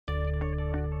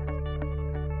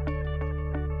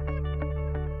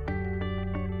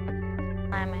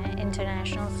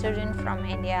international student from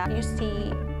India. You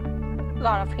see a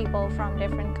lot of people from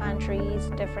different countries,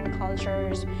 different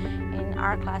cultures. In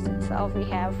our class itself, we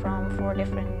have from 4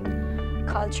 different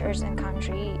cultures and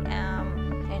countries.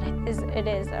 It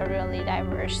is a really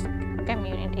diverse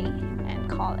community and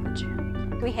college.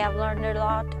 We have learned a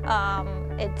lot.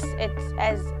 It's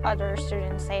as other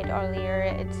students said earlier,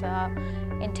 it's an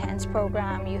intense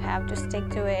program. You have to stick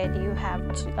to it. You have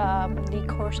to, the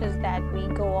courses that we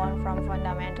go on from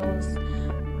fundamentals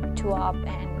to up,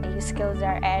 and the skills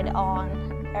are added on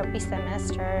every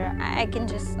semester. I can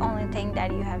just only think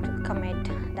that you have to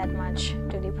commit that much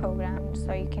to the program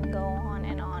so you can go on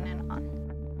and on.